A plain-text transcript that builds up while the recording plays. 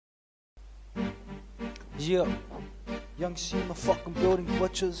Yeah, YOUNGC in the fucking building,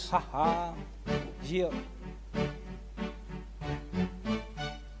 butchers. Haha. Yeah.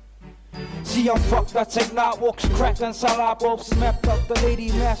 See, I'm fucked, I take night walks, crack and salad bulbs. Snapped up the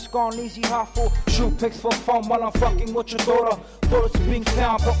lady, mask on, easy half-full. Shoot pics for fun while I'm fucking with your daughter. Bullets being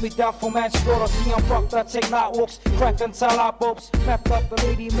found, put me down for manslaughter. See, I'm fucked, I take night walks, crack and salad bulbs. Snapped up the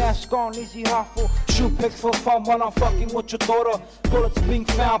lady, mask on, easy half-full. Shoot pics for fun while I'm fucking with your daughter. Bullets being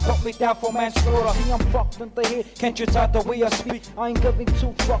found, put me down for manslaughter. See, I'm fucked in the head, can't you tell the way I speak? I ain't giving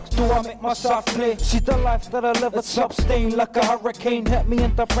two fucks, do I make myself clear? See, the life that I live, it's upstain like a hurricane. Hit me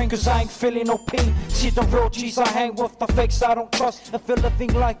in the brain, cause I ain't feeling no pain. See the real G's, I hang with the fakes I don't trust. If you're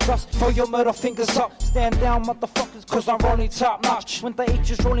living like us, throw your middle fingers up. Stand down, motherfuckers, cause I'm rolling top notch. When the H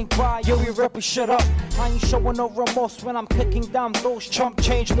is rolling by, yo, we ripping shit up. I ain't showing no remorse when I'm kicking down those chump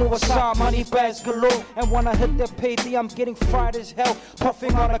change, move aside, money bags galore. And when I hit that payday, I'm getting fried as hell.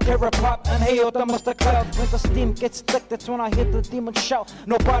 Puffing on a carrot pop and hail the mustard cloud. When the steam gets thick, that's when I hear the demon shout.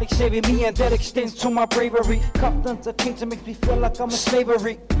 Nobody saving me, and that extends to my bravery. Cuffed into chains, it makes me feel like I'm in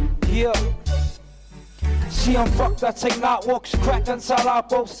slavery. Yeah. See, I'm fucked, I take night walks, crack and salad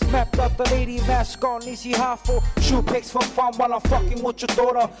bulbs. Snapped up the lady, mask on, easy half-full. Shoot pics for fun while I'm fucking with your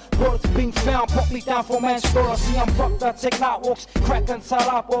daughter. Bullets being found, put me down for manslaughter. See, I'm fucked, I take night walks, crack and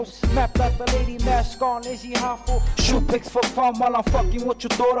salad bulbs. Snapped up the lady, mask on, easy half-full. Shoot pics for fun while I'm fucking with your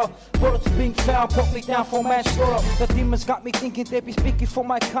daughter. Bullets being found, put me down for manslaughter. The demons got me thinking they be speaking for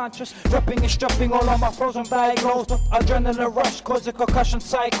my conscience. Ripping and stripping all on my frozen diagnosed with adrenaline rush, causing concussion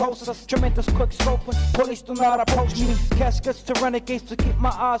psychosis. Tremendous quick scoping, police do not approach me. Caskets to renegades to keep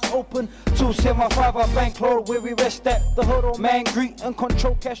my eyes open. 275 a bankload where we rest at. The hood on man greet and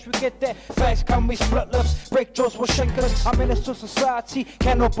control cash, we get that. Facts come, we split lips, break jaws with shankers. I'm in a society,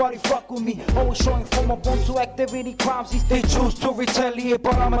 can't nobody fuck with me. Always showing from my bone to activity crimes. They choose to retaliate,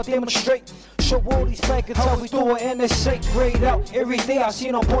 but I'ma demonstrate. Show all these faggots how we do it in this safe. Grade out every day, I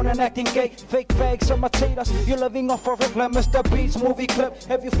see no point in acting gay. Fake fags imitate us, you're living off a regular Mr. Beats movie clip.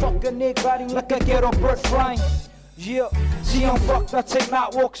 Have you fucking nigga riding like a ghetto bird flying? Yeah, see, I'm fucked, I take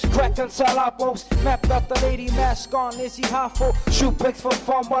night walks, crack and salad bulbs. Mapped out the lady, mask on, easy half-full. Shoot pics for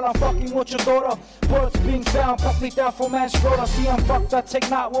fun while I'm fucking with your daughter. Bullets being found, put me down for manslaughter. See, I'm fucked, I take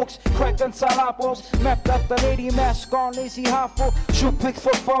night walks, crack and salad bulbs. Mapped out the lady, mask on, easy half-full. Shoot pics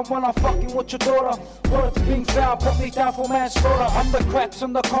for fun while I'm fucking with your daughter. Bullets being found, put me down for manslaughter. I'm the cracks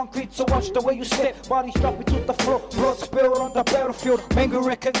in the concrete, so watch the way you step. Bodies dropping to the floor, blood spilled on the battlefield. Anger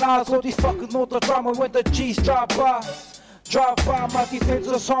recognized, all these fuckers know the drama when the G's drive by. Drive by, my defense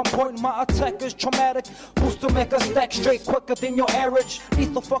is on point, my attack is traumatic. Who's to make a stack straight quicker than your average?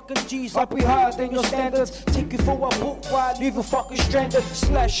 Lethal fucking G's, I'll be higher than your standards. Take you for a boot ride, leave you fucking stranded.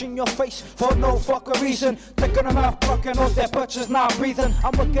 Slash in your face for no fucking reason. Taking them out, fucking off that butcher's not breathing.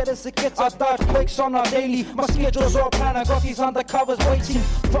 I'm wicked as it gets, I dodge quakes on a daily. My schedule's all planned, I got these undercovers waiting.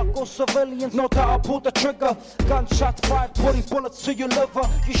 Fuck all civilians, no doubt I'll pull the trigger. Gunshots fired, putting bullets to your liver.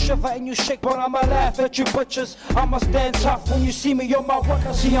 You shiver and you shake, but I'ma laugh at you butchers. I'ma stand tough. When you see me, you're my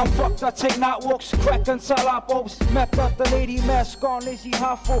wonder. See, I'm fucked, I take night walks, crack and salad bulbs. Mapped out the lady, mask on, easy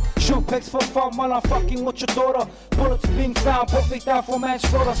half-full. Shoot pics for fun while I'm fucking with your daughter. Bullets being found, put me down for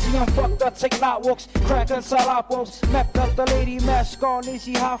manslaughter. See, I'm fucked, I take night walks, crack and salad bulbs. Mapped out the lady, mask on,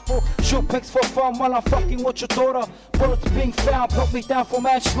 easy half-full. Shoot pics for fun while I'm fucking with your daughter. Bullets being found, put me down for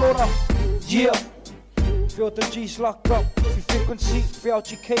manslaughter. Yeah. Feel the G's locked up. Free frequency, free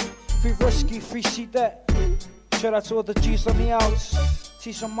LGK, free risky, free see that. Shout out to all the G's on the outs.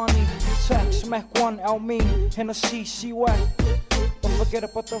 See some money, tax, Mac 1, Almean, Hennessy, C-Wack. Don't forget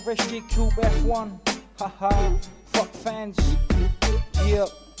about the rest, G-Cube, F1. Haha, fuck fans. Yeah.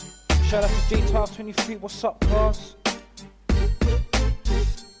 Shout out to J-Top 23, what's up, cuz?